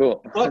right.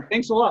 Cool. Good luck.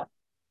 Thanks a lot.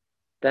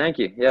 Thank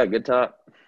you. Yeah, good talk.